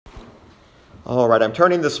All right, I'm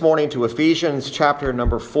turning this morning to Ephesians chapter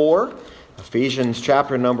number 4. Ephesians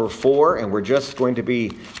chapter number 4, and we're just going to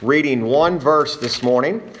be reading one verse this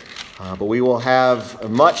morning, but we will have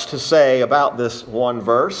much to say about this one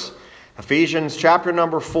verse. Ephesians chapter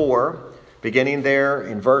number 4, beginning there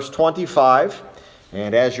in verse 25.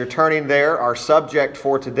 And as you're turning there, our subject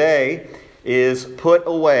for today is put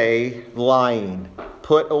away lying.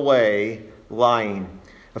 Put away lying.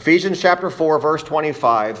 Ephesians chapter 4, verse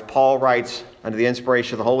 25, Paul writes under the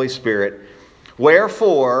inspiration of the Holy Spirit,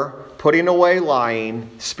 "Wherefore, putting away lying,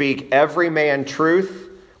 speak every man truth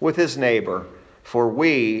with his neighbor, for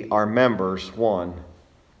we are members one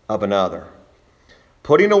of another."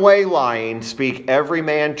 Putting away lying, speak every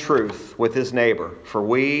man truth with his neighbor, for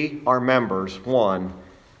we are members one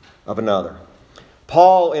of another.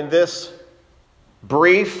 Paul, in this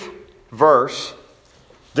brief verse,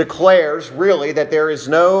 declares really that there is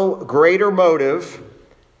no greater motive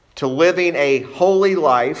to living a holy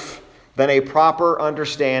life than a proper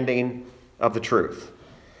understanding of the truth.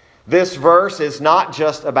 This verse is not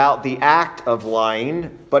just about the act of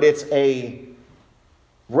lying, but it's a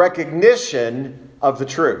recognition of the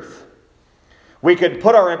truth. We could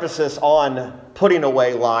put our emphasis on putting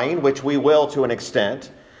away lying, which we will to an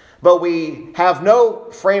extent, but we have no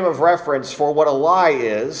frame of reference for what a lie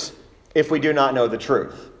is if we do not know the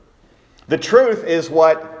truth. The truth is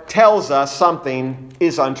what tells us something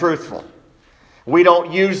is untruthful. We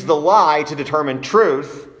don't use the lie to determine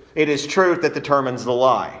truth. It is truth that determines the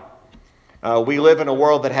lie. We live in a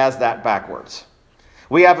world that has that backwards.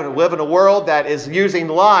 We live in a world that is using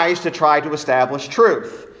lies to try to establish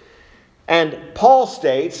truth. And Paul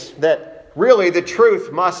states that really the truth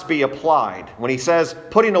must be applied. When he says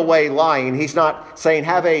putting away lying, he's not saying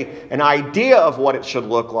have an idea of what it should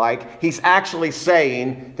look like. He's actually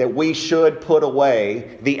saying that we should put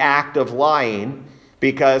away the act of lying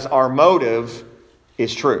because our motive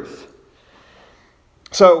is truth.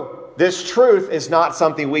 So this truth is not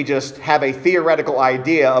something we just have a theoretical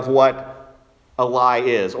idea of what a lie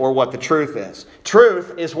is or what the truth is.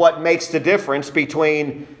 Truth is what makes the difference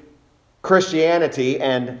between Christianity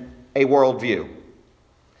and a worldview.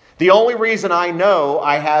 The only reason I know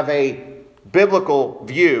I have a biblical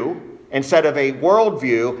view instead of a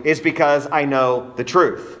worldview is because I know the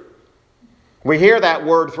truth. We hear that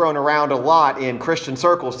word thrown around a lot in Christian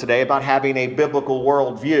circles today about having a biblical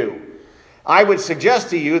worldview. I would suggest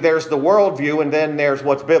to you there's the worldview and then there's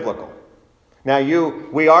what's biblical. Now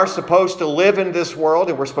we are supposed to live in this world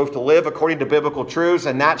and we're supposed to live according to biblical truths,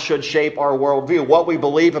 and that should shape our worldview. What we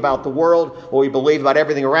believe about the world, what we believe about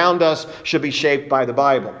everything around us should be shaped by the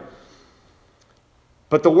Bible.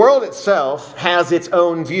 But the world itself has its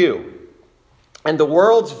own view. And the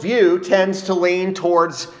world's view tends to lean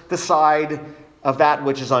towards the side of that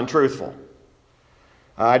which is untruthful.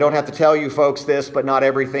 I don't have to tell you folks this, but not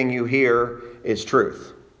everything you hear is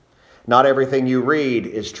truth. Not everything you read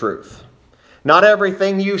is truth. Not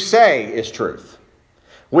everything you say is truth.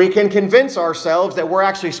 We can convince ourselves that we're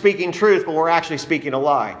actually speaking truth, but we're actually speaking a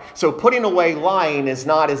lie. So putting away lying is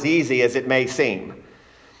not as easy as it may seem.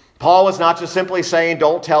 Paul is not just simply saying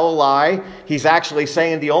don't tell a lie. He's actually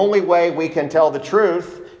saying the only way we can tell the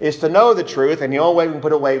truth is to know the truth, and the only way we can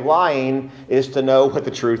put away lying is to know what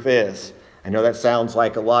the truth is. I know that sounds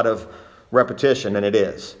like a lot of repetition, and it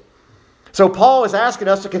is. So Paul is asking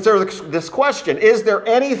us to consider this question: is there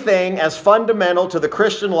anything as fundamental to the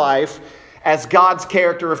Christian life as God's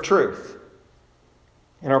character of truth?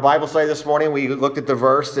 In our Bible study this morning, we looked at the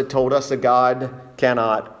verse that told us that God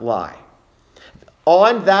cannot lie.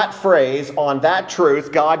 On that phrase, on that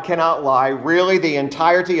truth, God cannot lie, really the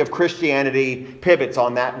entirety of Christianity pivots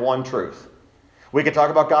on that one truth. We can talk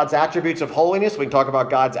about God's attributes of holiness. We can talk about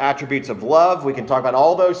God's attributes of love. We can talk about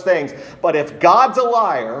all those things. But if God's a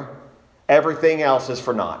liar, everything else is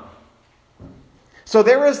for naught. So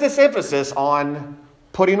there is this emphasis on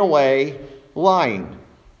putting away lying.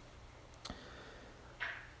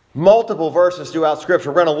 Multiple verses throughout Scripture.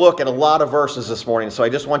 We're going to look at a lot of verses this morning, so I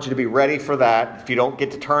just want you to be ready for that. If you don't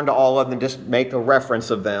get to turn to all of them, just make a reference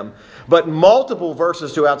of them. But multiple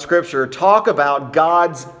verses throughout Scripture talk about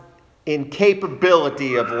God's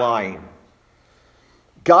incapability of lying.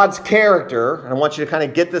 God's character, and I want you to kind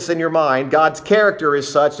of get this in your mind, God's character is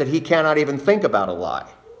such that he cannot even think about a lie.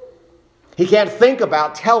 He can't think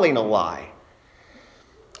about telling a lie.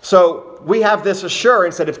 So we have this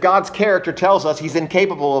assurance that if God's character tells us he's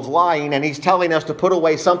incapable of lying and he's telling us to put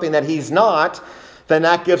away something that he's not, then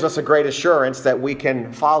that gives us a great assurance that we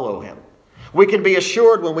can follow him. We can be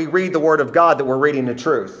assured when we read the Word of God that we're reading the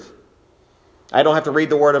truth. I don't have to read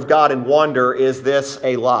the Word of God and wonder, is this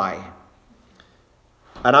a lie?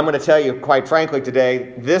 And I'm going to tell you, quite frankly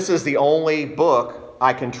today, this is the only book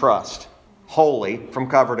I can trust wholly from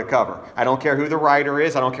cover to cover. I don't care who the writer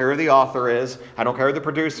is. I don't care who the author is. I don't care who the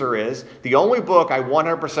producer is. The only book I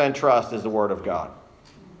 100% trust is the Word of God.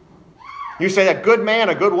 You say a good man,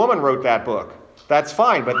 a good woman wrote that book. That's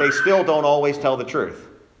fine, but they still don't always tell the truth.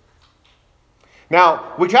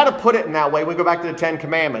 Now, we try to put it in that way. We go back to the Ten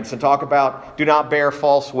Commandments and talk about do not bear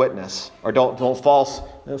false witness, or don't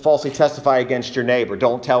falsely testify against your neighbor.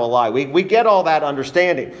 Don't tell a lie. We get all that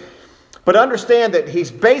understanding. But understand that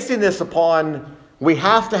he's basing this upon we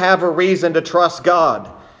have to have a reason to trust God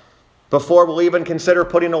before we'll even consider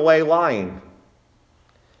putting away lying.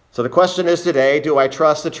 So the question is today, do I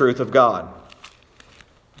trust the truth of God?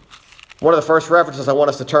 One of the first references I want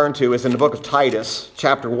us to turn to is in the book of Titus,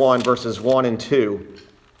 chapter 1, verses 1 and 2.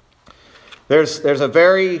 There's a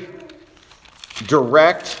very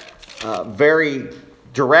direct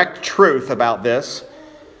truth about this.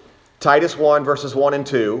 Titus 1, verses 1 and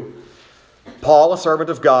 2. Paul, a servant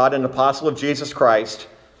of God and apostle of Jesus Christ,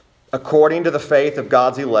 according to the faith of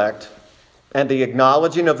God's elect and the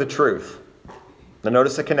acknowledging of the truth. Now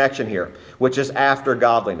notice the connection here, which is after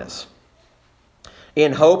godliness.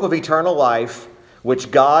 In hope of eternal life,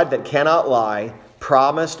 which God that cannot lie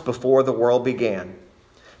promised before the world began,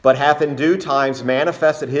 but hath in due times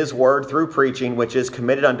manifested his word through preaching, which is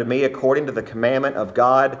committed unto me according to the commandment of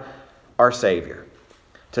God our Savior.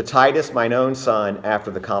 To Titus, mine own son, after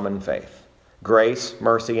the common faith. Grace,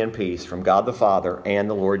 mercy, and peace from God the Father and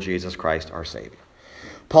the Lord Jesus Christ our Savior.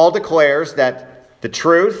 Paul declares that the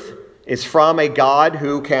truth is from a God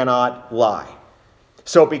who cannot lie.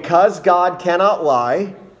 So because God cannot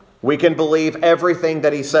lie, we can believe everything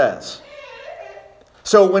that he says.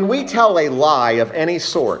 So when we tell a lie of any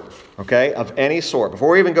sort,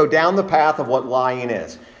 before we even go down the path of what lying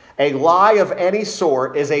is, a lie of any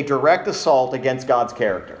sort is a direct assault against God's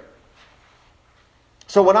character.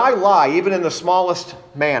 So when I lie, even in the smallest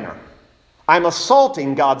manner, I'm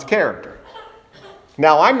assaulting God's character.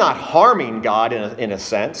 Now, I'm not harming God in a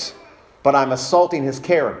sense, but I'm assaulting his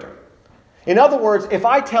character. In other words, if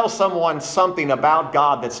I tell someone something about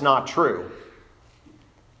God that's not true,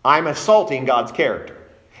 I'm assaulting God's character.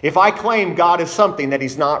 If I claim God is something that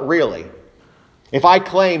he's not really, if I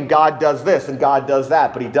claim God does this and God does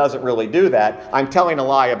that, but he doesn't really do that, I'm telling a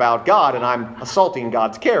lie about God and I'm assaulting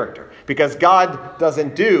God's character. Because God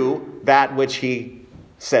doesn't do that which he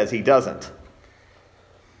says he doesn't.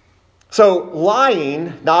 So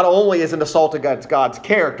lying not only is an assault against God's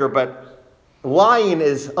character, but lying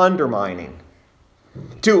is undermining.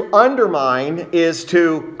 To undermine is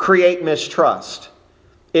to create mistrust.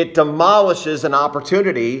 It demolishes an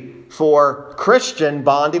opportunity for Christian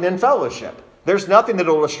bonding and fellowship. There's nothing that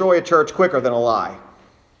will destroy a church quicker than a lie.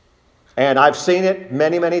 And I've seen it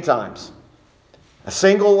many, many times. A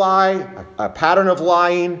single lie, a pattern of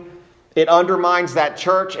lying, it undermines that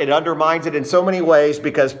church. It undermines it in so many ways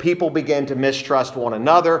because people begin to mistrust one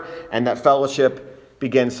another and that fellowship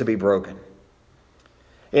begins to be broken.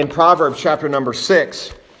 In Proverbs chapter number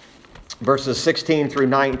 6, verses 16 through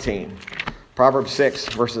 19. Proverbs 6,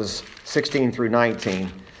 verses 16 through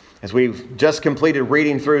 19. As we've just completed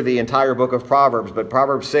reading through the entire book of Proverbs, but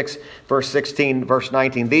Proverbs 6, verse 16, verse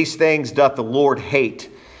 19. These things doth the Lord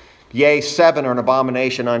hate. Yea, 7 are an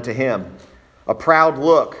abomination unto him. A proud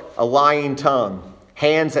look, a lying tongue,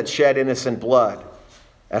 hands that shed innocent blood,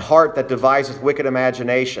 a heart that deviseth wicked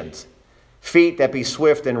imaginations, feet that be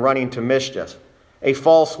swift in running to mischief, a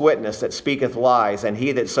false witness that speaketh lies, and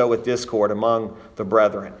he that soweth discord among the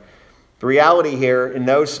brethren. The reality here, in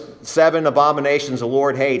those 7 abominations the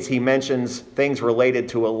Lord hates, he mentions things related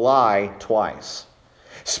to a lie twice.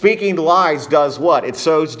 Speaking lies does what? It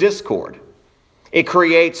sows discord. It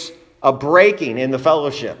creates a breaking in the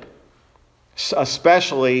fellowship,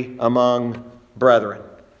 especially among brethren.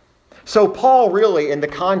 So Paul really, in the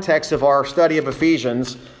context of our study of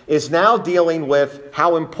Ephesians, is now dealing with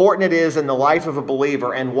how important it is in the life of a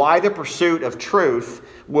believer and why the pursuit of truth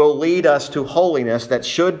will lead us to holiness that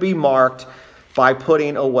should be marked by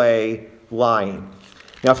putting away lying.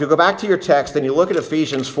 Now, if you go back to your text and you look at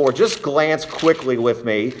Ephesians 4, just glance quickly with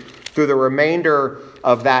me through the remainder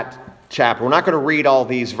of that chapter. We're not going to read all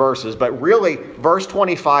these verses, but really, verse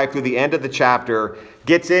 25 through the end of the chapter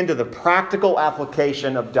gets into the practical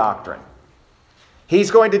application of doctrine.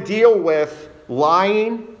 He's going to deal with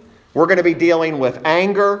lying. We're going to be dealing with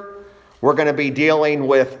anger. We're going to be dealing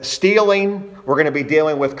with stealing. We're going to be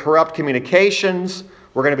dealing with corrupt communications.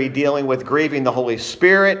 We're going to be dealing with grieving the Holy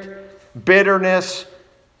Spirit, bitterness,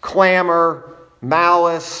 clamor,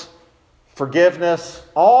 malice, forgiveness,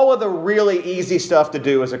 all of the really easy stuff to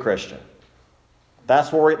do as a Christian.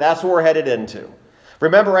 That's where we're headed into.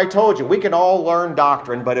 Remember, I told you, we can all learn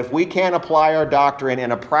doctrine, but if we can't apply our doctrine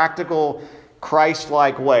in a practical,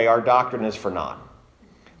 Christ-like way, our doctrine is for naught.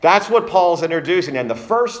 That's what Paul's introducing. And the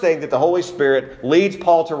first thing that the Holy Spirit leads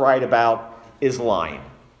Paul to write about is lying.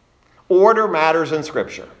 Order matters in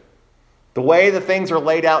Scripture. The way the things are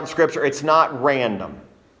laid out in Scripture, it's not random.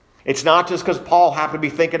 It's not just because Paul happened to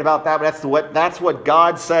be thinking about that, but that's what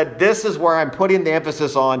God said. This is where I'm putting the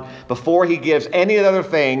emphasis on. Before he gives any other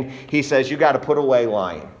thing, he says, you got to put away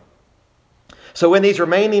lying. So in these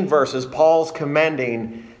remaining verses, Paul's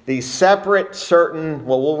commending these separate, certain,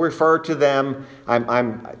 well, we'll refer to them.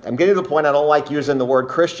 I'm getting to the point I don't like using the word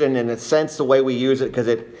Christian in a sense the way we use it, because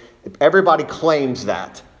everybody claims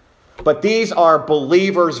that. But these are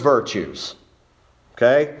believers' virtues.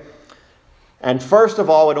 Okay? And first of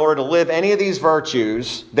all, in order to live any of these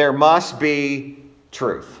virtues, there must be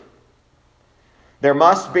truth. There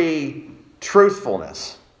must be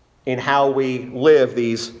truthfulness in how we live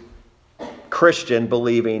these Christian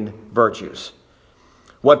believing virtues.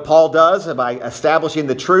 What Paul does by establishing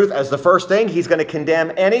the truth as the first thing, he's going to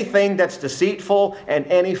condemn anything that's deceitful and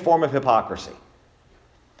any form of hypocrisy.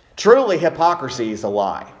 Truly, hypocrisy is a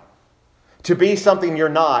lie. To be something you're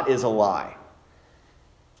not is a lie.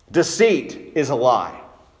 Deceit is a lie.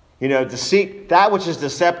 Deceit, that which is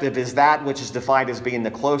deceptive is that which is defined as being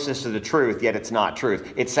the closest to the truth, yet it's not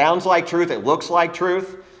truth. It sounds like truth, it looks like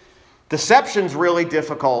truth. Deception's really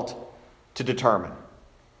difficult to determine.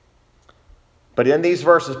 But in these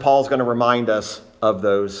verses, Paul's going to remind us of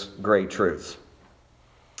those great truths.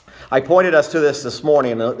 I pointed us to this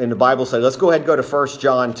morning in the Bible study. Let's go ahead and go to 1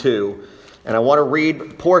 John 2. And I want to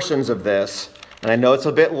read portions of this. And I know it's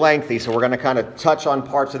a bit lengthy, so we're going to kind of touch on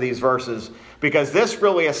parts of these verses, because this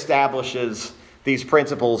really establishes these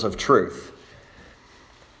principles of truth.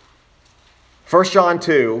 1 John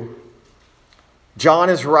 2, John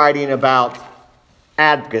is writing about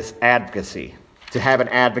advocacy, to have an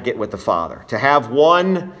advocate with the Father, to have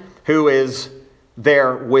one who is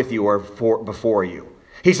there with you or before you.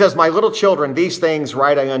 He says, "My little children, these things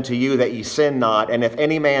write I unto you, that ye sin not. And if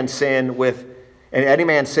any man sin,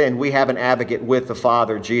 we have an advocate with the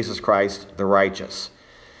Father, Jesus Christ the righteous.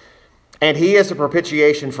 And he is a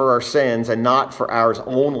propitiation for our sins, and not for ours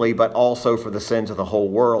only, but also for the sins of the whole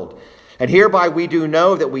world. And hereby we do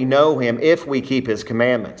know that we know him, if we keep his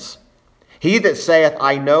commandments. He that saith,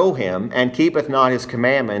 I know him, and keepeth not his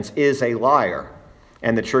commandments, is a liar,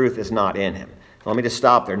 and the truth is not in him." Let me just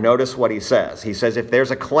stop there. Notice what he says. He says, if there's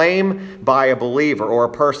a claim by a believer or a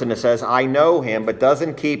person that says, I know him, but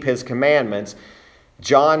doesn't keep his commandments,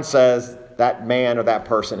 John says that man or that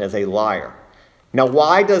person is a liar. Now,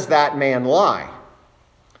 why does that man lie?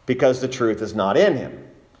 Because the truth is not in him.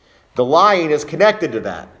 The lying is connected to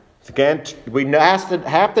that. Again, we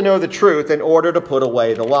have to know the truth in order to put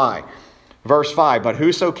away the lie. Verse 5, "But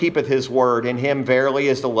whoso keepeth his word, in him verily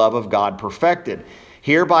is the love of God perfected.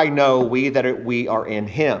 Hereby know we that we are in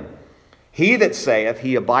him. He that saith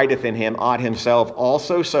he abideth in him ought himself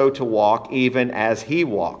also so to walk, even as he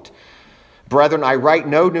walked. Brethren, I write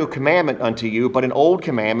no new commandment unto you, but an old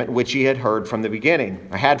commandment which ye had heard from the beginning.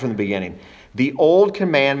 The old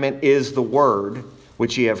commandment is the word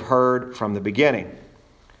which ye have heard from the beginning.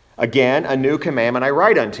 Again, a new commandment I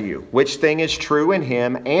write unto you, which thing is true in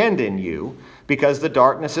him and in you, because the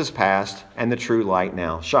darkness is past, and the true light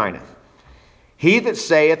now shineth. He that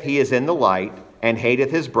saith he is in the light, and hateth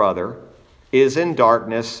his brother, is in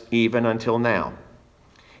darkness even until now.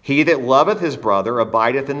 He that loveth his brother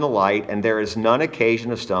abideth in the light, and there is none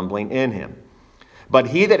occasion of stumbling in him. But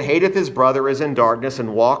he that hateth his brother is in darkness,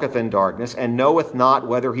 and walketh in darkness, and knoweth not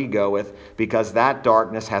whither he goeth, because that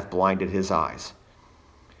darkness hath blinded his eyes.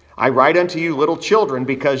 I write unto you, little children,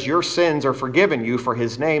 because your sins are forgiven you for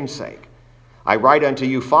his name's sake. I write unto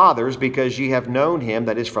you, fathers, because ye have known him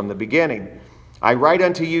that is from the beginning. I write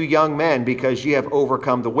unto you, young men, because ye have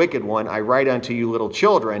overcome the wicked one. I write unto you, little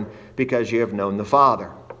children, because ye have known the Father.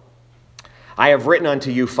 I have written unto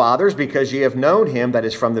you, fathers, because ye have known him that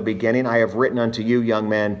is from the beginning. I have written unto you, young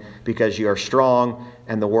men, because ye are strong,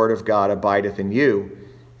 and the word of God abideth in you,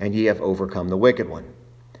 and ye have overcome the wicked one.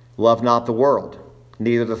 Love not the world,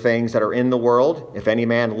 neither the things that are in the world. If any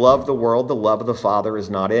man love the world, the love of the Father is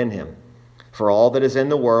not in him. For all that is in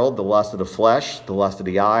the world, the lust of the flesh, the lust of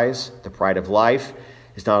the eyes, the pride of life,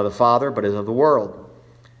 is not of the Father, but is of the world.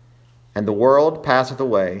 And the world passeth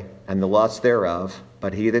away, and the lust thereof,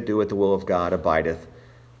 but he that doeth the will of God abideth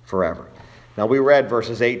forever. Now we read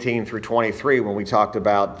verses 18 through 23 when we talked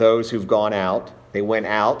about those who've gone out. They went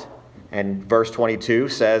out, and verse 22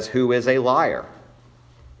 says, who is a liar?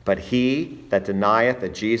 But he that denieth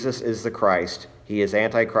that Jesus is the Christ, he is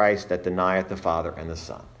Antichrist that denieth the Father and the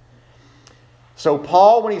Son. So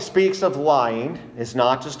Paul, when he speaks of lying, is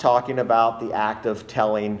not just talking about the act of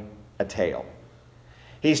telling a tale.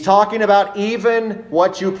 He's talking about even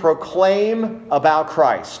what you proclaim about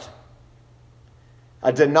Christ.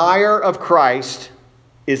 A denier of Christ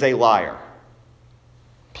is a liar.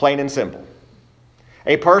 Plain and simple.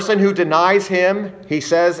 A person who denies him, he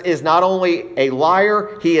says, is not only a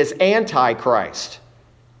liar, he is antichrist.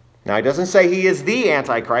 Now, he doesn't say he is the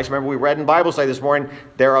Antichrist. Remember, we read in Bible study this morning,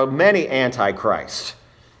 there are many Antichrists.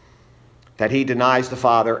 That he denies the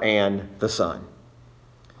Father and the Son.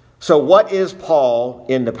 So what is Paul,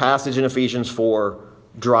 in the passage in Ephesians 4,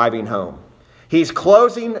 driving home? He's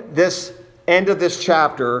closing this end of this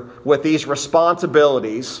chapter with these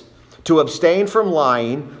responsibilities to abstain from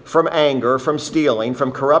lying, from anger, from stealing,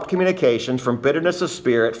 from corrupt communications, from bitterness of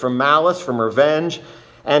spirit, from malice, from revenge,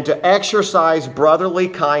 and to exercise brotherly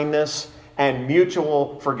kindness and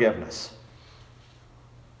mutual forgiveness.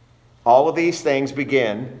 All of these things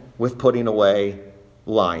begin with putting away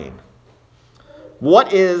lying.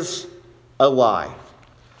 What is a lie?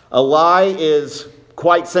 A lie is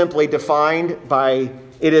quite simply defined by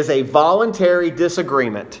it is a voluntary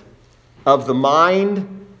disagreement of the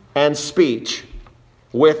mind and speech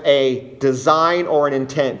with a design or an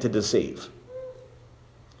intent to deceive.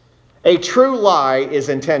 A true lie is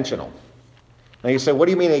intentional. Now you say, what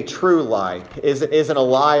do you mean a true lie? Isn't a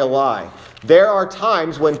lie a lie? There are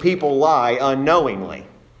times when people lie unknowingly.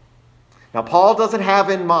 Now Paul doesn't have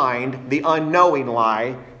in mind the unknowing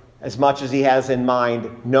lie as much as he has in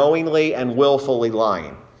mind knowingly and willfully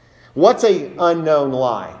lying. What's an unknown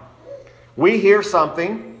lie? We hear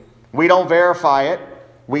something, we don't verify it,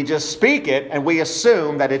 we just speak it, and we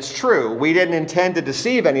assume that it's true. We didn't intend to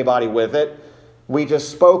deceive anybody with it. We just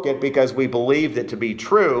spoke it because we believed it to be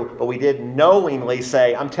true, but we didn't knowingly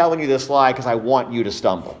say, I'm telling you this lie because I want you to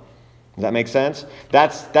stumble. Does that make sense?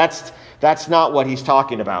 That's not what he's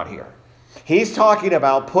talking about here. He's talking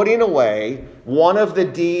about putting away one of the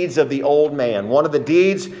deeds of the old man. One of the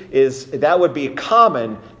deeds is, that would be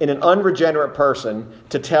common in an unregenerate person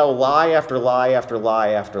to tell lie after lie after lie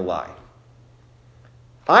after lie.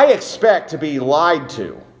 I expect to be lied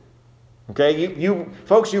to. Okay, you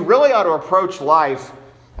folks, you really ought to approach life,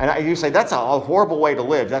 and you say, that's a horrible way to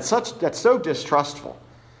live. That's so distrustful.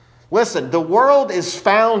 Listen, the world is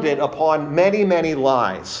founded upon many, many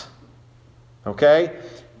lies. Okay?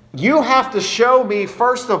 You have to show me,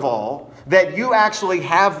 first of all, that you actually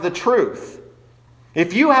have the truth.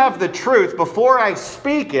 If you have the truth, before I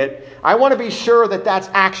speak it, I want to be sure that that's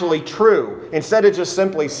actually true, instead of just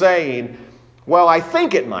simply saying, well, I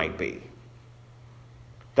think it might be.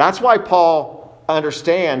 That's why Paul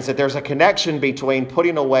understands that there's a connection between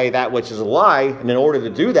putting away that which is a lie, and in order to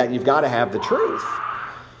do that, you've got to have the truth.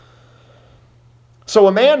 So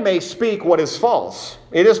a man may speak what is false.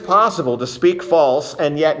 It is possible to speak false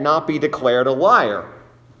and yet not be declared a liar,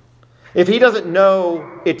 if he doesn't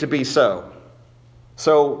know it to be so.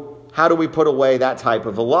 So how do we put away that type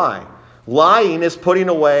of a lie? Lying is putting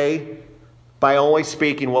away by only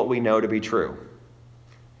speaking what we know to be true.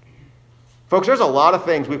 Folks, there's a lot of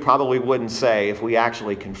things we probably wouldn't say if we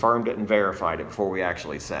actually confirmed it and verified it before we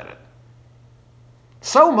actually said it.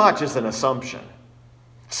 So much is an assumption.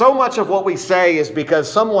 So much of what we say is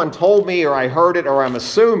because someone told me, or I heard it, or I'm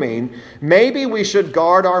assuming. Maybe we should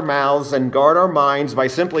guard our mouths and guard our minds by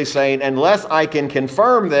simply saying, unless I can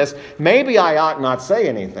confirm this, maybe I ought not say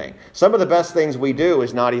anything. Some of the best things we do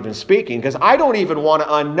is not even speaking, because I don't even want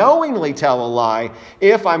to unknowingly tell a lie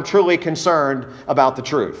if I'm truly concerned about the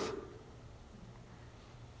truth.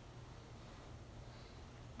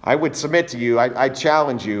 I would submit to you, I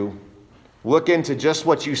challenge you, look into just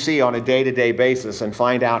what you see on a day-to-day basis and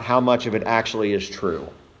find out how much of it actually is true.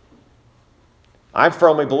 I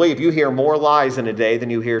firmly believe you hear more lies in a day than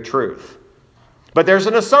you hear truth. But there's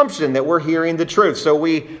an assumption that we're hearing the truth, so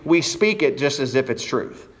we speak it just as if it's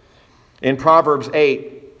truth. In Proverbs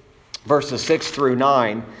 8, verses 6 through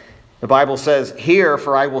 9, the Bible says, "Hear,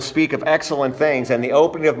 for I will speak of excellent things, and the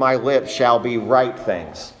opening of my lips shall be right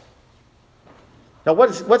things." Now, what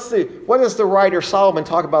does the writer Solomon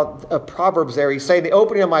talk about Proverbs there? He's saying, the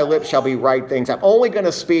opening of my lips shall be right things. I'm only going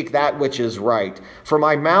to speak that which is right. For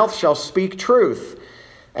my mouth shall speak truth,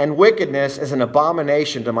 and wickedness is an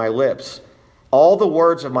abomination to my lips. All the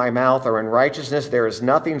words of my mouth are in righteousness. There is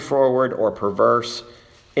nothing forward or perverse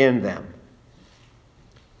in them.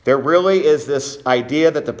 There really is this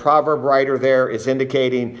idea that the proverb writer there is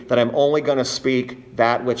indicating that I'm only going to speak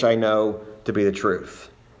that which I know to be the truth.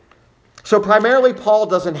 So primarily, Paul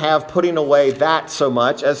doesn't have putting away that so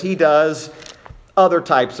much as he does other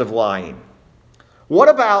types of lying. What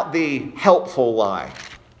about the helpful lie?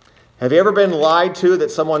 Have you ever been lied to that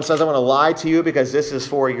someone says, I want to lie to you because this is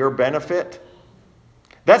for your benefit?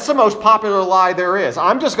 That's the most popular lie there is.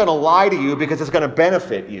 I'm just going to lie to you because it's going to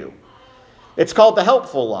benefit you. It's called the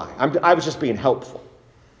helpful lie. I was just being helpful.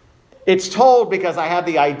 It's told because I have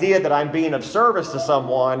the idea that I'm being of service to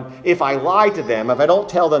someone. If I lie to them, if I don't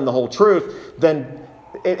tell them the whole truth, then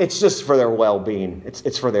it's just for their well-being.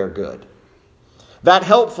 It's for their good. That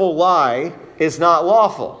helpful lie is not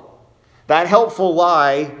lawful. That helpful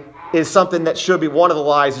lie is something that should be one of the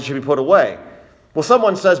lies that should be put away. Well,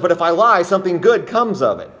 someone says, but if I lie, something good comes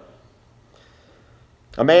of it.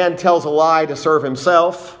 A man tells a lie to serve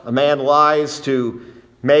himself. A man lies to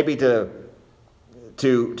maybe to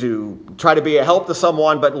try to be a help to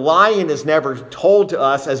someone, but lying is never told to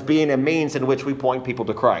us as being a means in which we point people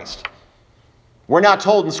to Christ. We're not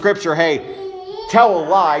told in Scripture, hey, tell a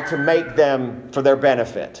lie to make them for their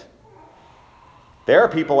benefit. There are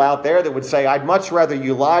people out there that would say, I'd much rather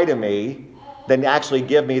you lie to me than actually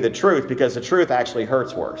give me the truth, because the truth actually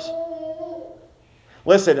hurts worse.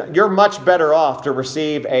 Listen, you're much better off to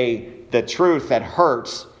receive the truth that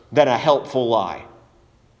hurts than a helpful lie.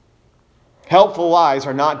 Helpful lies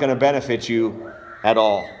are not going to benefit you at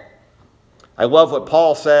all. I love what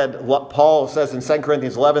Paul said. What Paul says in 2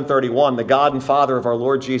 Corinthians 11:31, the God and Father of our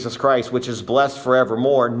Lord Jesus Christ, which is blessed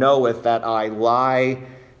forevermore, knoweth that I lie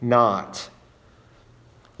not.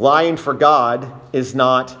 Lying for God is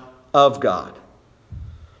not of God.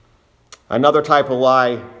 Another type of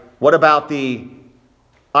lie, what about the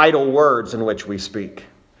idle words in which we speak?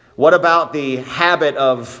 What about the habit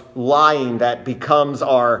of lying that becomes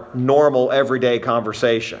our normal everyday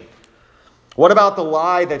conversation? What about the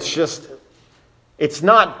lie that's just, it's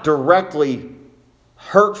not directly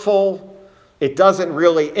hurtful, it doesn't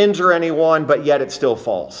really injure anyone, but yet it's still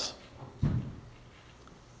false?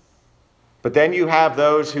 But then you have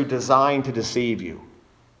those who design to deceive you.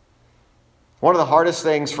 One of the hardest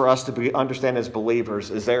things for us to understand as believers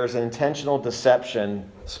is there is an intentional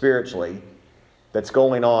deception spiritually that's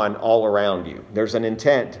going on all around you. There's an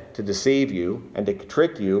intent to deceive you and to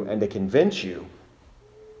trick you and to convince you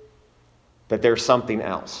that there's something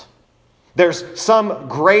else. There's some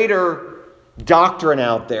greater doctrine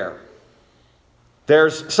out there.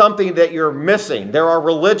 There's something that you're missing. There are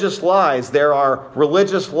religious lies. There are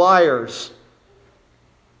religious liars.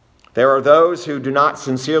 There are those who do not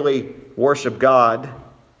sincerely worship God.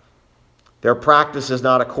 Their practice is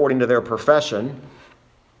not according to their profession.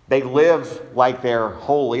 They live like they're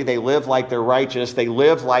holy. They live like they're righteous. They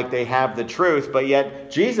live like they have the truth. But yet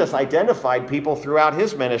Jesus identified people throughout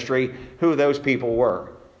his ministry who those people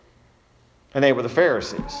were. And they were the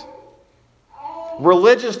Pharisees.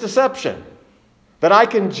 Religious deception. That I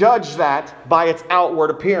can judge that by its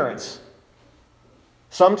outward appearance.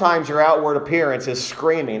 Sometimes your outward appearance is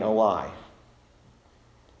screaming a lie.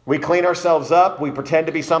 We clean ourselves up. We pretend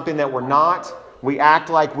to be something that we're not. We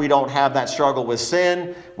act like we don't have that struggle with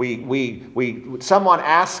sin. Someone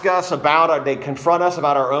asks us about it. They confront us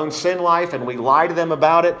about our own sin life, and we lie to them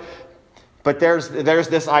about it. But there's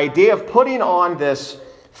this idea of putting on this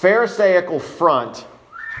Pharisaical front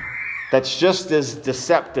that's just as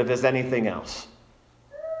deceptive as anything else.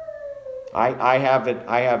 I have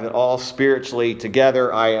it all spiritually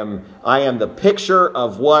together. I am the picture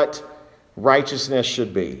of what righteousness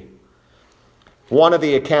should be. One of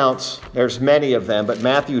the accounts, there's many of them, but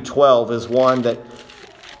Matthew 12 is one that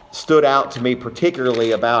stood out to me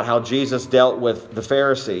particularly about how Jesus dealt with the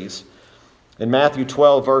Pharisees. In Matthew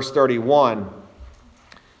 12, verse 31,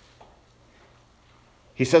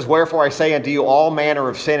 he says, Wherefore I say unto you, all manner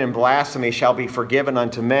of sin and blasphemy shall be forgiven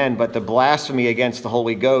unto men, but the blasphemy against the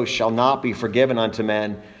Holy Ghost shall not be forgiven unto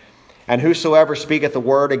men. And whosoever speaketh the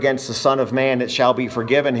word against the Son of Man, it shall be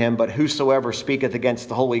forgiven him. But whosoever speaketh against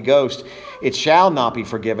the Holy Ghost, it shall not be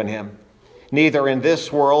forgiven him. Neither in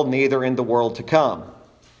this world, neither in the world to come.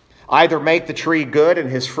 Either make the tree good and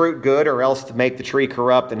his fruit good, or else to make the tree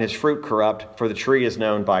corrupt and his fruit corrupt, for the tree is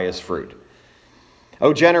known by his fruit.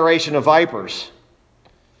 O generation of vipers.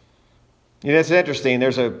 You know, it's interesting.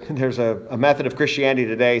 There's a method of Christianity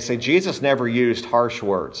today say Jesus never used harsh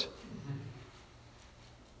words.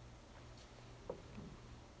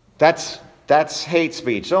 That's hate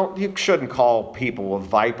speech. You shouldn't call people a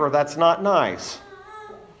viper. That's not nice.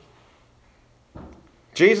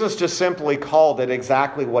 Jesus just simply called it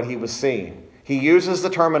exactly what he was seeing. He uses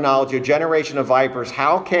the terminology, a generation of vipers.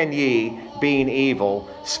 How can ye, being evil,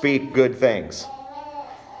 speak good things?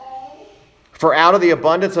 For out of the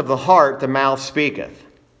abundance of the heart the mouth speaketh.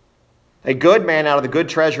 A good man out of the good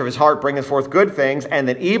treasure of his heart bringeth forth good things, and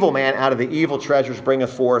an evil man out of the evil treasures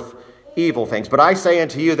bringeth forth evil things. But I say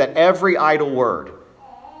unto you that every idle word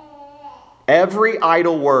Every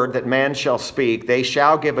idle word that man shall speak, they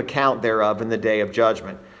shall give account thereof in the day of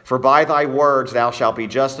judgment. For by thy words thou shalt be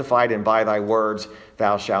justified, and by thy words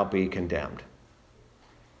thou shalt be condemned.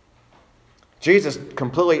 Jesus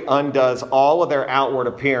completely undoes all of their outward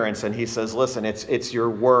appearance, and he says, listen, it's your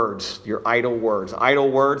words, your idle words.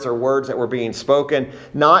 Idle words are words that were being spoken,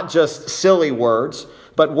 not just silly words,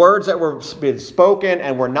 but words that were being spoken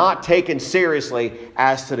and were not taken seriously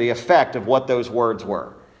as to the effect of what those words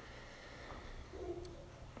were.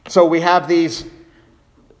 So we have these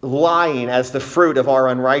lying as the fruit of our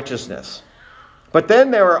unrighteousness. But then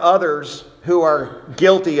there are others who are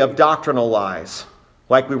guilty of doctrinal lies,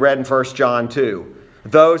 like we read in 1 John 2.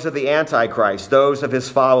 Those of the Antichrist, those of his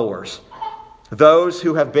followers, those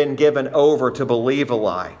who have been given over to believe a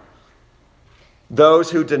lie, those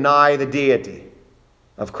who deny the deity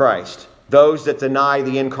of Christ, those that deny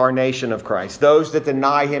the incarnation of Christ, those that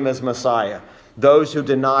deny him as Messiah, those who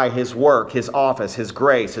deny his work, his office, his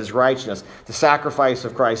grace, his righteousness, the sacrifice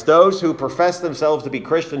of Christ, those who profess themselves to be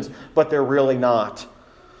Christians, but they're really not.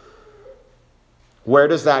 Where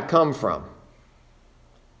does that come from?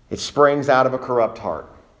 It springs out of a corrupt heart.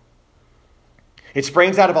 It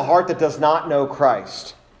springs out of a heart that does not know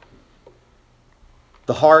Christ.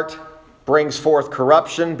 The heart brings forth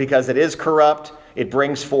corruption because it is corrupt. It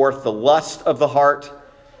brings forth the lust of the heart.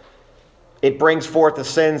 It brings forth the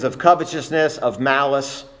sins of covetousness, of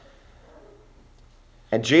malice.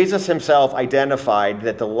 And Jesus himself identified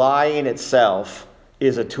that the lying itself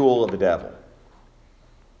is a tool of the devil.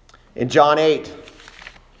 In John 8,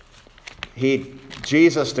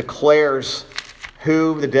 Jesus declares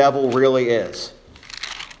who the devil really is.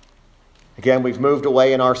 Again, we've moved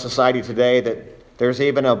away in our society today that there's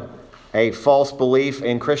even a false belief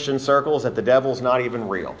in Christian circles that the devil's not even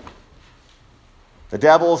real. The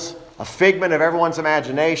devil's a figment of everyone's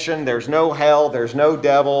imagination. There's no hell. There's no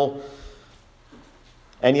devil.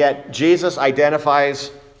 And yet Jesus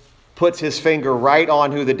puts his finger right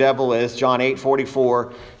on who the devil is. John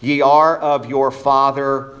 8:44, ye are of your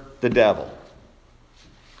father the devil,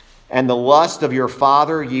 and the lust of your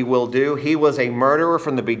father ye will do. He was a murderer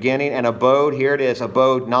from the beginning, and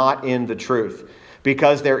abode not in the truth,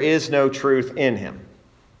 because there is no truth in him.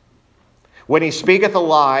 When he speaketh a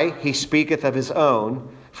lie, he speaketh of his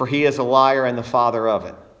own, for he is a liar and the father of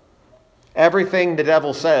it. Everything the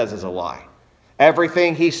devil says is a lie.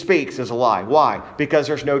 Everything he speaks is a lie. Why? Because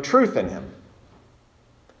there's no truth in him.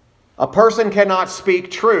 A person cannot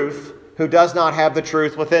speak truth who does not have the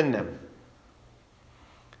truth within them.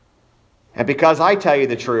 And because I tell you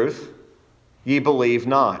the truth, ye believe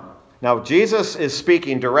not. Now, Jesus is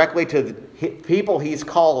speaking directly to the people he's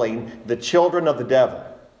calling the children of the devil.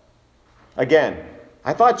 Again,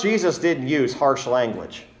 I thought Jesus didn't use harsh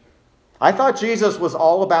language. I thought Jesus was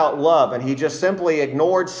all about love, and he just simply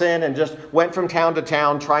ignored sin and just went from town to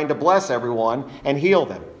town trying to bless everyone and heal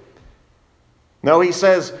them. No, he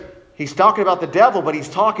says, he's talking about the devil, but he's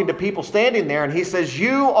talking to people standing there, and he says,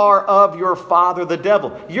 you are of your father the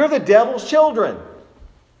devil. You're the devil's children.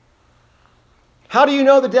 How do you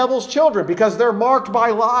know the devil's children? Because they're marked by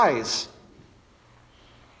lies.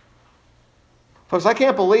 Folks, I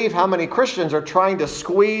can't believe how many Christians are trying to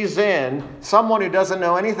squeeze in someone who doesn't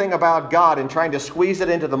know anything about God and trying to squeeze it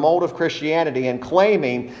into the mold of Christianity and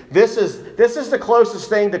claiming this is the closest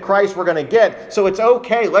thing to Christ we're going to get, so it's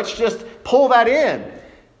okay, let's just pull that in.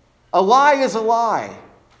 A lie is a lie.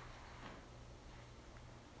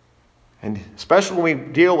 And especially when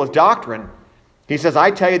we deal with doctrine, he says,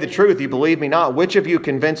 I tell you the truth, you believe me not. Which of you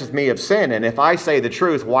convinceth me of sin? And if I say the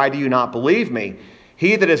truth, why do you not believe me?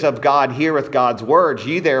 He that is of God heareth God's words.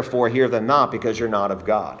 Ye therefore hear them not, because you're not of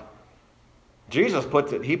God. Jesus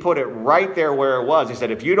put it right there where it was. He said,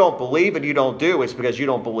 if you don't believe and you don't do, it's because you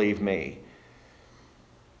don't believe me.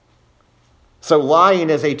 So lying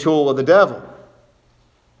is a tool of the devil.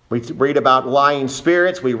 We read about lying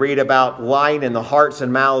spirits. We read about lying in the hearts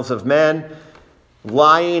and mouths of men.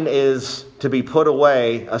 Lying is to be put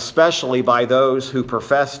away, especially by those who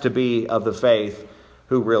profess to be of the faith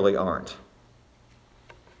who really aren't.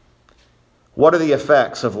 What are the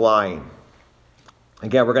effects of lying?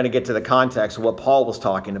 Again, we're going to get to the context of what Paul was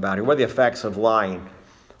talking about here. What are the effects of lying?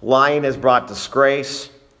 Lying has brought disgrace.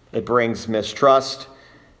 It brings mistrust.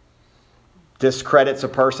 Discredits a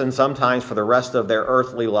person sometimes for the rest of their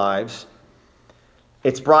earthly lives.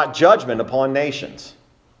 It's brought judgment upon nations.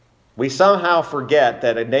 We somehow forget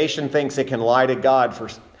that a nation thinks it can lie to God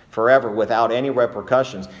forever without any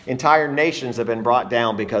repercussions. Entire nations have been brought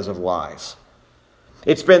down because of lies.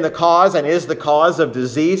 It's been the cause and is the cause of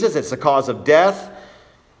diseases. It's the cause of death.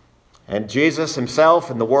 And Jesus himself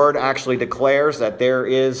in the Word actually declares that there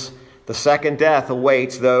is the second death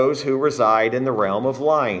awaits those who reside in the realm of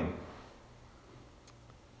lying.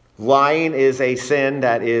 Lying is a sin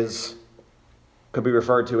that could be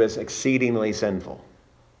referred to as exceedingly sinful.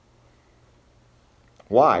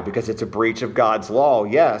 Why? Because it's a breach of God's law,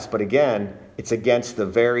 yes, but again, it's against the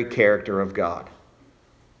very character of God.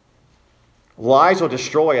 Lies will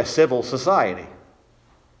destroy a civil society.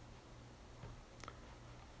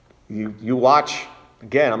 You watch,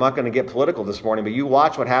 again, I'm not going to get political this morning, but you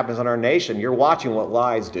watch what happens in our nation. You're watching what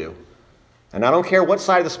lies do. And I don't care what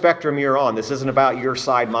side of the spectrum you're on. This isn't about your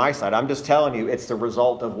side, my side. I'm just telling you it's the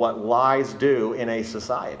result of what lies do in a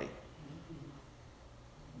society.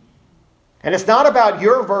 And it's not about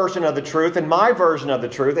your version of the truth and my version of the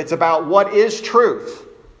truth. It's about what is truth.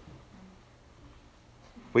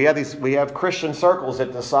 We have Christian circles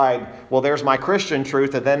that decide, well, there's my Christian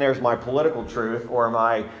truth, and then there's my political truth, or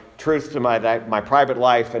my truth to my private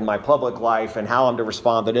life and my public life, and how I'm to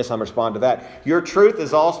respond to this, I'm to respond to that. Your truth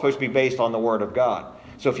is all supposed to be based on the Word of God.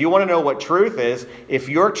 So if you want to know what truth is, if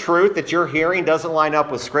your truth that you're hearing doesn't line up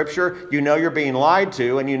with Scripture, you know you're being lied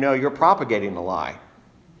to, and you know you're propagating the lie.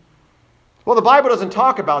 Well, the Bible doesn't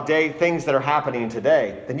talk about things that are happening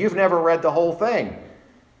today. Then you've never read the whole thing.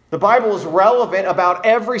 The Bible is relevant about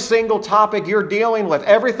every single topic you're dealing with.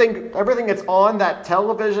 Everything that's on that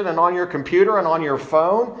television and on your computer and on your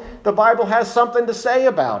phone, the Bible has something to say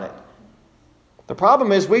about it. The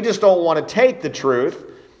problem is we just don't want to take the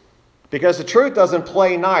truth because the truth doesn't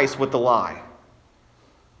play nice with the lie.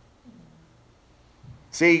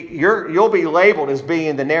 See, you'll be labeled as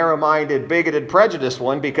being the narrow-minded, bigoted, prejudiced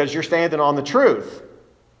one because you're standing on the truth.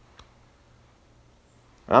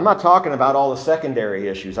 And I'm not talking about all the secondary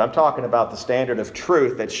issues. I'm talking about the standard of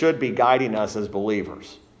truth that should be guiding us as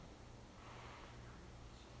believers.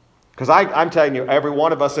 Because I'm telling you, every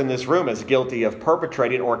one of us in this room is guilty of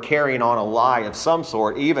perpetrating or carrying on a lie of some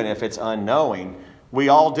sort, even if it's unknowing. We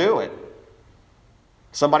all do it.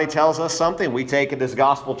 Somebody tells us something, we take it as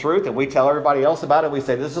gospel truth, and we tell everybody else about it. We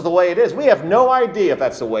say, this is the way it is. We have no idea if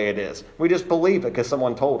that's the way it is. We just believe it because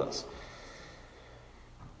someone told us.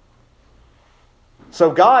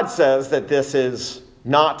 So God says that this is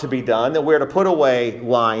not to be done, that we're to put away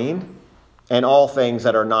lying and all things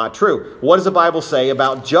that are not true. What does the Bible say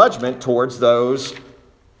about judgment towards those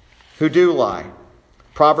who do lie?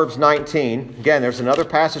 Proverbs 19. Again, there's another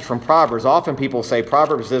passage from Proverbs. Often people say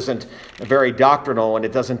Proverbs isn't very doctrinal and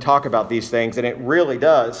it doesn't talk about these things, and it really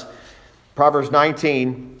does. Proverbs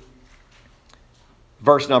 19,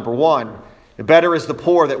 verse number 1. Better is the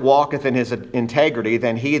poor that walketh in his integrity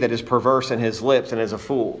than he that is perverse in his lips and is a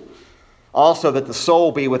fool. Also that the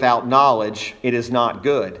soul be without knowledge, it is not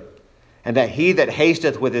good. And that he that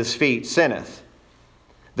hasteth with his feet sinneth.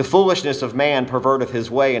 The foolishness of man perverteth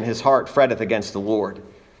his way, and his heart fretteth against the Lord.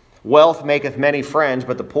 Wealth maketh many friends,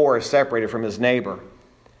 but the poor is separated from his neighbor.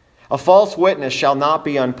 A false witness shall not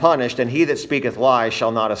be unpunished, and he that speaketh lies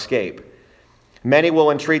shall not escape. Many will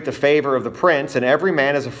entreat the favor of the prince, and every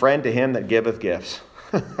man is a friend to him that giveth gifts.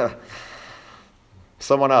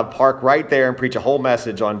 Someone ought to park right there and preach a whole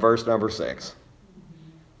message on verse number 6.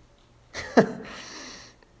 The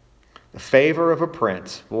favor of a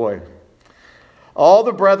prince. Boy. All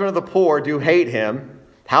the brethren of the poor do hate him.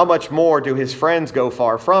 How much more do his friends go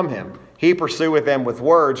far from him? He pursueth them with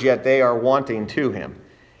words, yet they are wanting to him.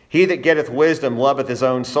 He that getteth wisdom loveth his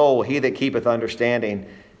own soul. He that keepeth understanding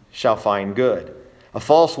shall find good. A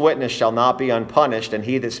false witness shall not be unpunished, and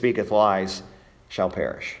he that speaketh lies shall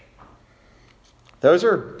perish. Those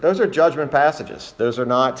are judgment passages. Those are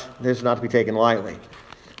not to be taken lightly.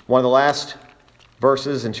 One of the last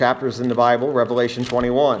verses and chapters in the Bible, Revelation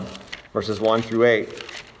 21, verses 1 through 8.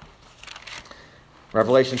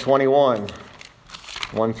 Revelation 21,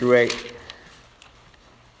 1 through 8.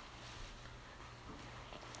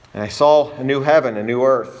 And I saw a new heaven, a new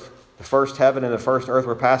earth. The first heaven and the first earth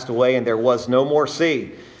were passed away, and there was no more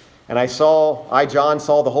sea. And I, John,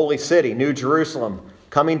 saw the holy city, New Jerusalem,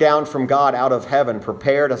 coming down from God out of heaven,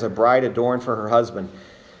 prepared as a bride adorned for her husband.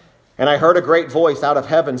 And I heard a great voice out of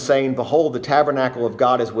heaven saying, Behold, the tabernacle of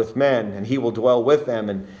God is with men, and he will dwell with them,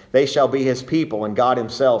 and they shall be his people, and God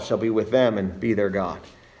himself shall be with them and be their God.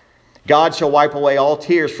 God shall wipe away all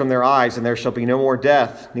tears from their eyes, and there shall be no more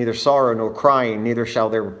death, neither sorrow nor crying, neither shall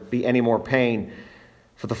there be any more pain,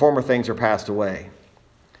 for the former things are passed away.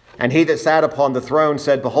 And he that sat upon the throne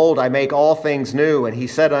said, Behold, I make all things new. And he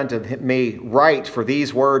said unto me, Write, for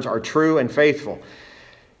these words are true and faithful.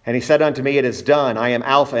 And he said unto me, It is done. I am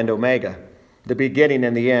Alpha and Omega, the beginning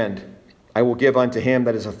and the end. I will give unto him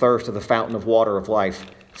that is athirst of the fountain of water of life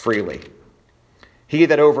freely. He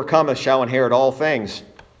that overcometh shall inherit all things.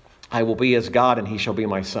 I will be his God, and he shall be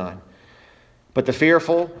my son. But the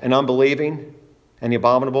fearful and unbelieving and the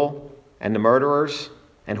abominable and the murderers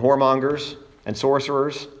and whoremongers and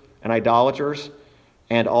sorcerers and idolaters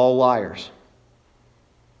and all liars.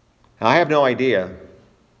 Now, I have no idea.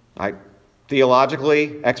 Theologically,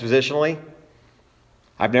 expositionally,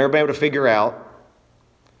 I've never been able to figure out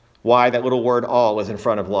why that little word all is in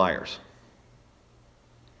front of liars.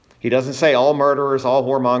 He doesn't say all murderers, all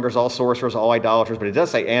whoremongers, all sorcerers, all idolaters, but he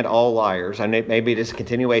does say and all liars. And maybe it is a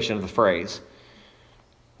continuation of the phrase,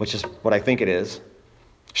 which is what I think it is,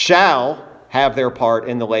 shall have their part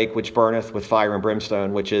in the lake which burneth with fire and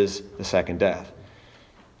brimstone, which is the second death.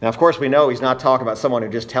 Now, of course, we know he's not talking about someone who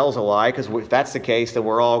just tells a lie, because if that's the case, then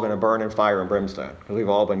we're all going to burn in fire and brimstone, because we've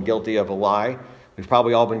all been guilty of a lie. We've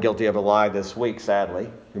probably all been guilty of a lie this week,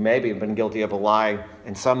 sadly. We maybe have been guilty of a lie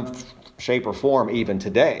in some shape or form even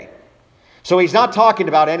today. So he's not talking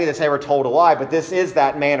about any that's ever told a lie, but this is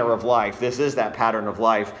that manner of life. This is that pattern of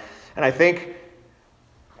life. And I think,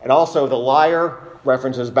 and also the liar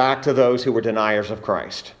references back to those who were deniers of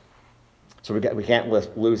Christ. So we can't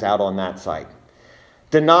lose out on that side.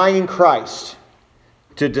 Denying Christ,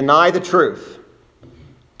 to deny the truth,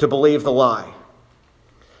 to believe the lie.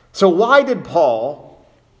 So why did Paul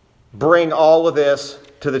bring all of this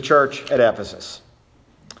to the church at Ephesus?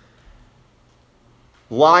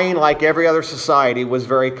 Lying, like every other society, was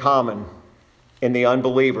very common in the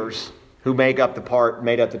unbelievers who made up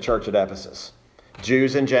the church at Ephesus,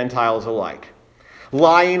 Jews and Gentiles alike.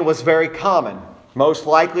 Lying was very common. Most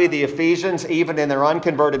likely the Ephesians, even in their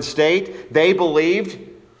unconverted state, they believed,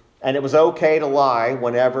 and it was okay to lie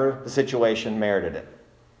whenever the situation merited it.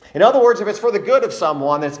 In other words, if it's for the good of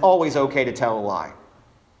someone, it's always okay to tell a lie.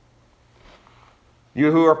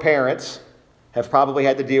 You who are parents have probably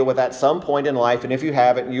had to deal with that at some point in life, and if you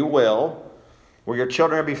haven't, you will, where your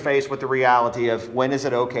children will be faced with the reality of when is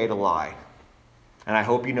it okay to lie? And I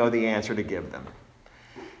hope you know the answer to give them.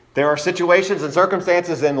 There are situations and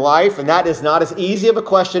circumstances in life, and that is not as easy of a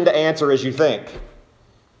question to answer as you think.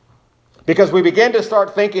 Because we begin to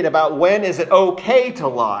start thinking about when is it okay to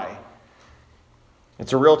lie.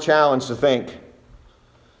 It's a real challenge to think.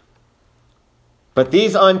 But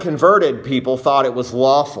these unconverted people thought it was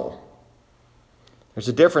lawful. There's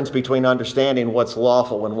a difference between understanding what's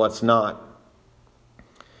lawful and what's not.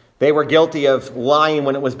 They were guilty of lying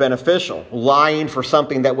when it was beneficial, lying for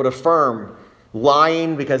something that would affirm,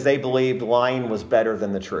 lying because they believed lying was better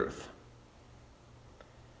than the truth.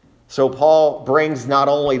 So Paul brings not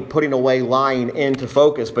only putting away lying into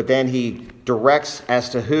focus, but then he directs as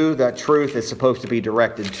to who that truth is supposed to be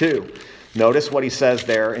directed to. Notice what he says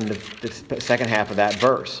there in the second half of that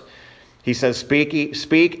verse. He says,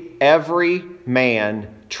 speak every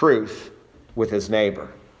man truth with his neighbor.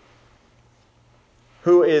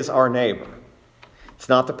 Who is our neighbor? It's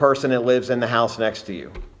not the person that lives in the house next to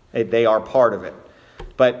you. They are part of it.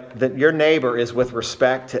 But your neighbor is with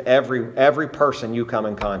respect to every person you come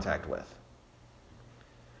in contact with.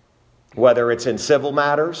 Whether it's in civil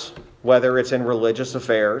matters, whether it's in religious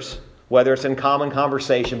affairs, whether it's in common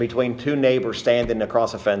conversation between two neighbors standing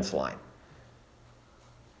across a fence line.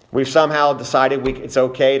 We've somehow decided it's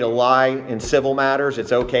okay to lie in civil matters.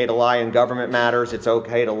 It's okay to lie in government matters. It's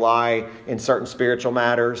okay to lie in certain spiritual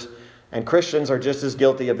matters. And Christians are just as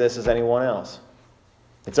guilty of this as anyone else.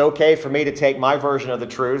 It's okay for me to take my version of the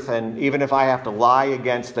truth, and even if I have to lie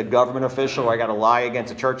against a government official, or I got to lie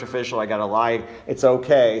against a church official, I got to lie, it's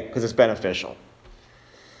okay because it's beneficial.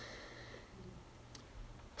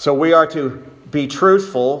 So we are to be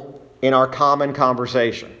truthful in our common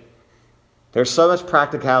conversation. There's so much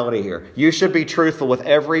practicality here. You should be truthful with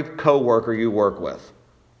every coworker you work with.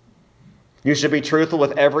 You should be truthful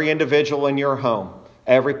with every individual in your home,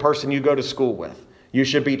 every person you go to school with. You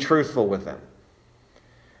should be truthful with them.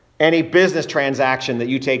 Any business transaction that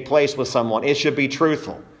you take place with someone, it should be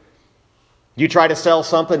truthful. You try to sell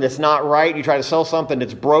something that's not right, you try to sell something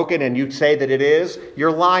that's broken, and you say that it is,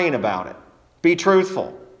 you're lying about it. Be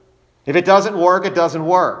truthful. If it doesn't work, it doesn't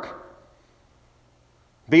work.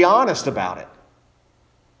 Be honest about it.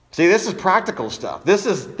 See, this is practical stuff. This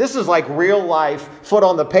is like real life, foot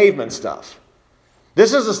on the pavement stuff.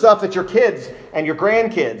 This is the stuff that your kids and your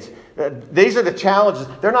grandkids, these are the challenges.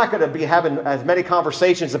 They're not going to be having as many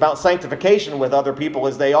conversations about sanctification with other people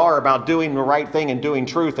as they are about doing the right thing and doing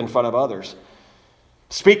truth in front of others.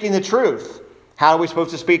 Speaking the truth. How are we supposed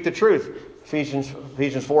to speak the truth? Ephesians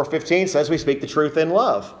 4:15 says we speak the truth in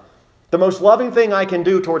love. The most loving thing I can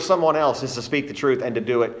do towards someone else is to speak the truth and to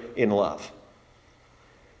do it in love.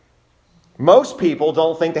 Most people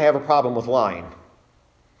don't think they have a problem with lying.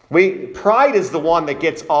 Pride is the one that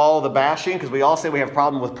gets all the bashing because we all say we have a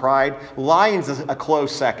problem with pride. Lying's a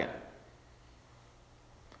close second.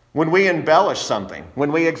 When we embellish something,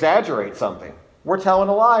 when we exaggerate something, we're telling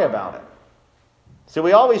a lie about it. So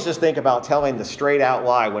we always just think about telling the straight out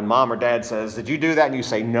lie when mom or dad says, "Did you do that?" And you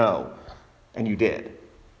say, "No." And you did.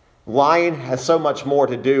 Lying has so much more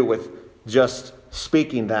to do with just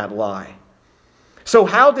speaking that lie. So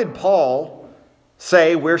how did Paul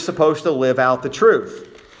say we're supposed to live out the truth?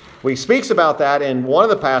 Well, he speaks about that in one of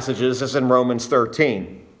the passages is in Romans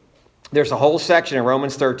 13. There's a whole section in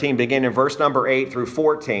Romans 13, beginning in verse number 8 through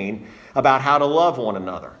 14, about how to love one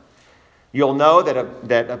another. You'll know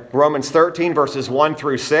that Romans 13, verses 1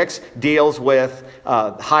 through 6, deals with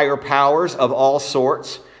higher powers of all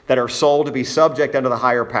sorts that are sold to be subject unto the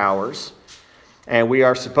higher powers. And we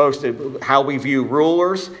are supposed to, how we view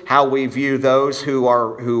rulers, how we view those who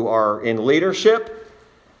are in leadership.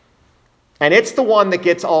 And it's the one that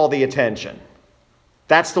gets all the attention.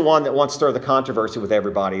 That's the one that wants to stir the controversy with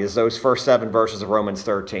everybody, is those first 7 verses of Romans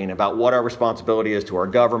 13 about what our responsibility is to our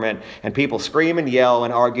government. And people scream and yell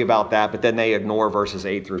and argue about that, but then they ignore verses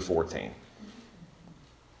 8 through 14.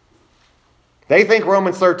 They think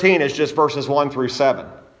Romans 13 is just verses 1 through 7.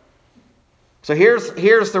 So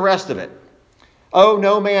here's the rest of it. Owe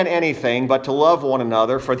no man anything but to love one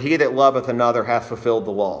another, for he that loveth another hath fulfilled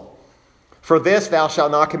the law. For this, thou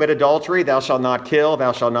shalt not commit adultery, thou shalt not kill,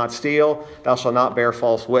 thou shalt not steal, thou shalt not bear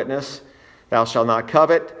false witness, thou shalt not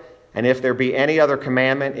covet. And if there be any other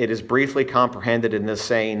commandment, it is briefly comprehended in this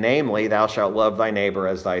saying, namely, thou shalt love thy neighbor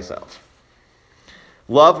as thyself.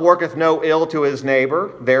 Love worketh no ill to his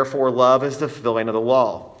neighbor, therefore love is the fulfilling of the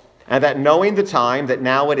law. And that knowing the time, that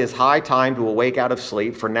now it is high time to awake out of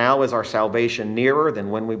sleep, for now is our salvation nearer than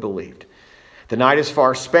when we believed. The night is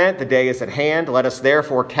far spent, the day is at hand. Let us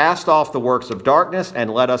therefore cast off the works of darkness, and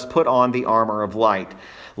let us put on the armor of light.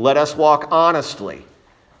 Let us walk honestly,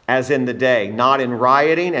 as in the day, not in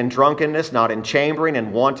rioting and drunkenness, not in chambering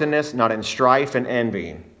and wantonness, not in strife and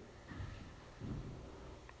envying.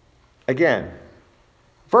 Again,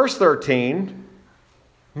 verse 13,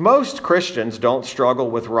 most Christians don't struggle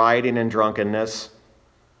with rioting and drunkenness,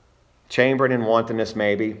 chambering and wantonness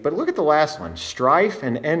maybe, but look at the last one, strife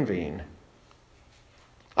and envying.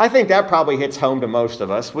 I think that probably hits home to most of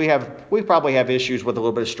us. We probably have issues with a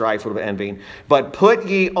little bit of strife, a little bit of envying. But put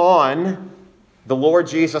ye on the Lord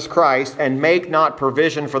Jesus Christ, and make not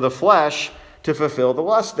provision for the flesh to fulfill the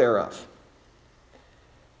lust thereof.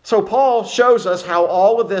 So Paul shows us how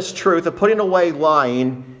all of this truth of putting away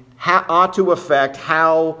lying ought to affect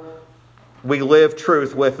how we live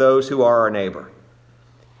truth with those who are our neighbor.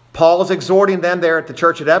 Paul is exhorting them there at the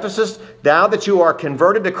church at Ephesus, now that you are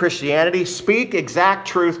converted to Christianity, speak exact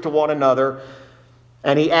truth to one another,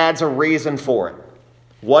 and he adds a reason for it.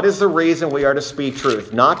 What is the reason we are to speak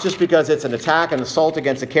truth? Not just because it's an attack and assault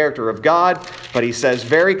against the character of God, but he says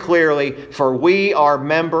very clearly, for we are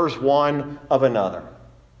members one of another.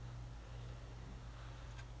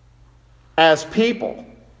 As people,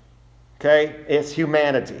 okay, it's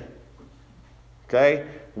humanity. Okay,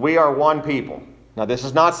 we are one people. Now, this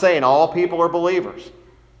is not saying all people are believers.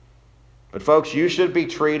 But folks, you should be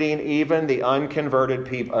treating even the unconverted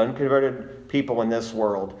people in this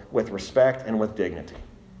world with respect and with dignity.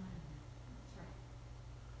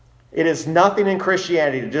 It is nothing in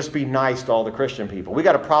Christianity to just be nice to all the Christian people. We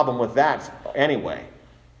got a problem with that anyway.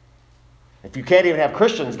 If you can't even have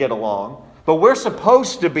Christians get along. But we're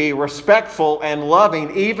supposed to be respectful and loving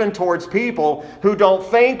even towards people who don't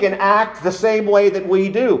think and act the same way that we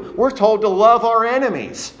do. We're told to love our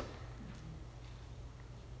enemies.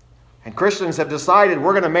 And Christians have decided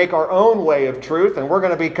we're going to make our own way of truth, and we're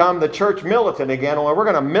going to become the church militant again, or we're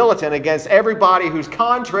going to militant against everybody who's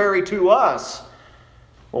contrary to us.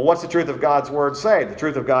 Well, what's the truth of God's Word say? The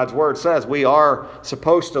truth of God's Word says we are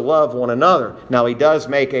supposed to love one another. Now, he does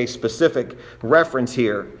make a specific reference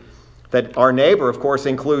here that our neighbor, of course,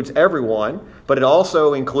 includes everyone, but it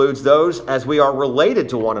also includes those as we are related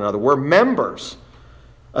to one another. We're members,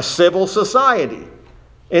 a civil society.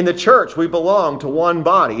 In the church, we belong to one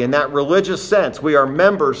body. In that religious sense, we are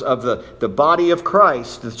members of the body of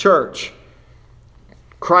Christ, the church.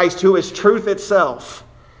 Christ, who is truth itself.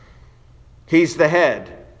 He's the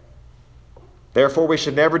head. Therefore, we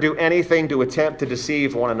should never do anything to attempt to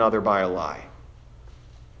deceive one another by a lie.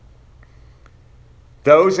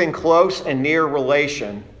 Those in close and near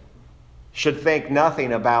relation should think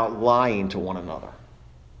nothing about lying to one another.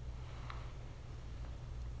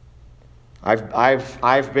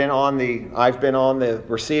 I've been on the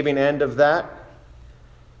receiving end of that,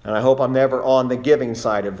 and I hope I'm never on the giving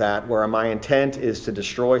side of that, where my intent is to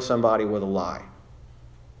destroy somebody with a lie.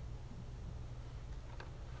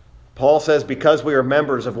 Paul says because we are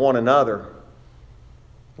members of one another,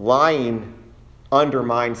 lying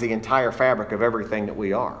undermines the entire fabric of everything that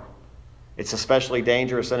we are. It's especially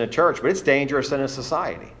dangerous in a church, but it's dangerous in a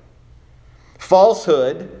society.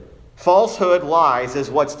 Falsehood, lies is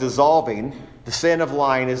what's dissolving. The sin of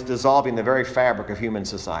lying is dissolving the very fabric of human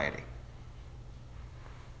society.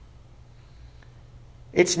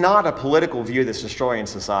 It's not a political view that's destroying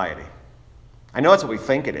society. I know that's what we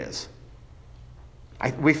think it is.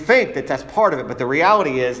 We think that that's part of it, but the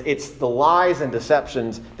reality is it's the lies and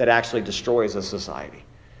deceptions that actually destroys a society.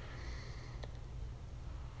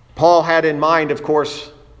 Paul had in mind, of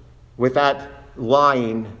course, with that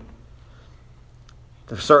lying,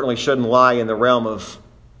 there certainly shouldn't lie in the realm of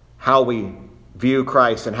how we view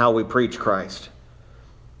Christ and how we preach Christ.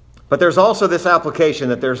 But there's also this application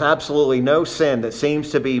that there's absolutely no sin that seems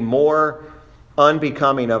to be more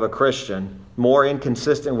unbecoming of a Christian, more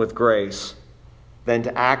inconsistent with grace, than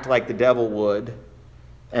to act like the devil would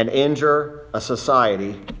and injure a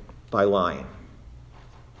society by lying.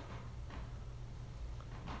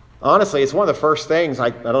 Honestly, it's one of the first things,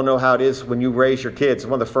 I don't know how it is when you raise your kids, it's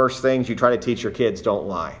one of the first things you try to teach your kids: don't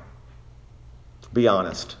lie. Be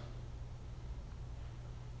honest.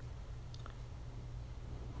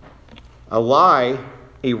 A lie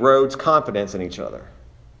erodes confidence in each other.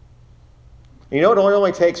 You know, it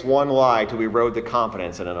only takes one lie to erode the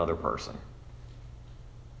confidence in another person.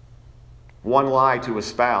 One lie to a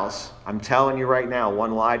spouse, I'm telling you right now,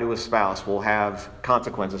 one lie to a spouse will have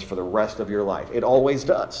consequences for the rest of your life. It always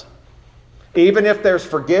does. Even if there's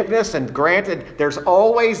forgiveness, and granted, there's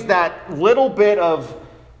always that little bit of,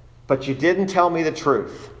 but you didn't tell me the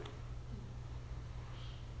truth.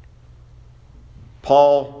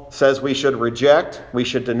 Paul says we should reject, we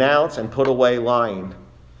should denounce, and put away lying.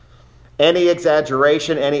 Any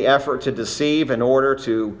exaggeration, any effort to deceive in order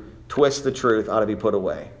to twist the truth ought to be put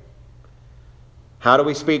away. How do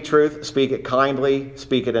we speak truth? Speak it kindly,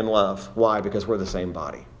 speak it in love. Why? Because we're the same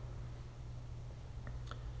body.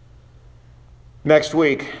 Next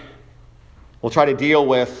week, we'll try to deal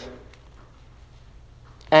with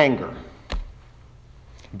anger.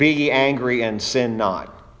 Be ye angry and sin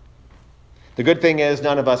not. The good thing is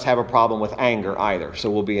none of us have a problem with anger either,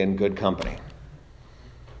 so we'll be in good company.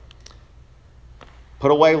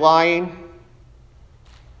 Put away lying.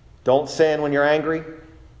 Don't sin when you're angry.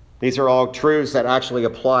 These are all truths that actually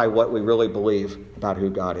apply what we really believe about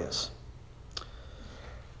who God is.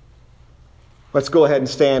 Let's go ahead and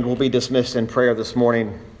stand. We'll be dismissed in prayer this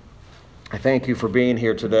morning. I thank you for being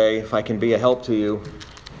here today. If I can be a help to you,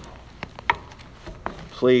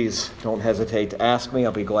 please don't hesitate to ask me.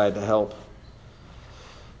 I'll be glad to help.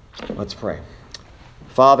 Let's pray.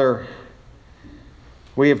 Father,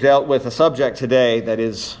 we have dealt with a subject today that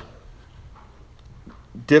is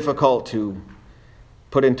difficult to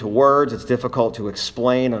put into words. It's difficult to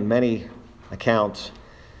explain on many accounts.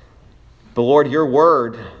 But Lord, your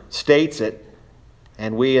word states it,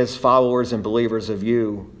 and we as followers and believers of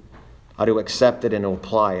you ought to accept it and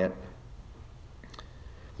apply it.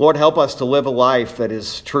 Lord, help us to live a life that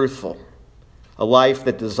is truthful, a life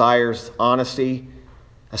that desires honesty,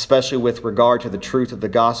 especially with regard to the truth of the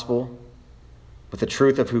gospel, with the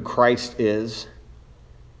truth of who Christ is.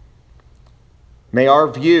 May our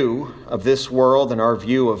view of this world and our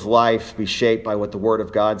view of life be shaped by what the Word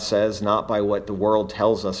of God says, not by what the world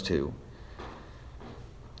tells us to.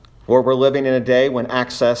 Lord, we're living in a day when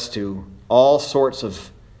access to all sorts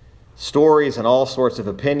of stories and all sorts of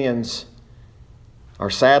opinions are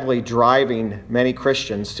sadly driving many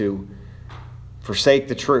Christians to forsake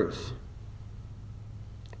the truth.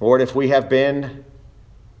 Lord, if we have been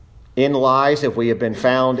in lies, if we have been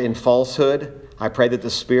found in falsehood, I pray that the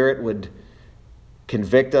Spirit would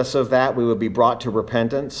convict us of that. We would be brought to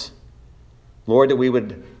repentance. Lord, that we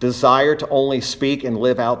would desire to only speak and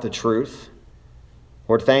live out the truth.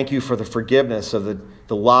 Lord, thank you for the forgiveness of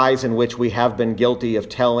the lies in which we have been guilty of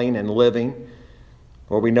telling and living.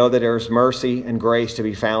 Lord, we know that there is mercy and grace to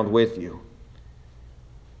be found with you.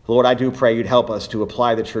 Lord, I do pray you'd help us to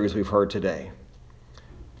apply the truths we've heard today.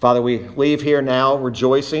 Father, we leave here now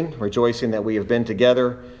rejoicing that we have been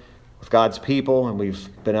together with God's people and we've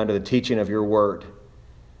been under the teaching of your word.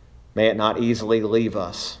 May it not easily leave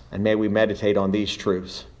us, and may we meditate on these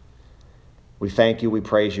truths. We thank you, we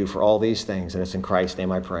praise you for all these things, and it's in Christ's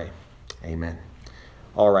name I pray. Amen.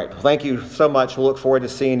 All right. Well, thank you so much. We'll look forward to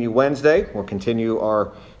seeing you Wednesday. We'll continue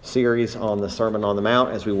our series on the Sermon on the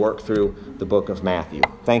Mount as we work through the book of Matthew.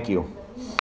 Thank you.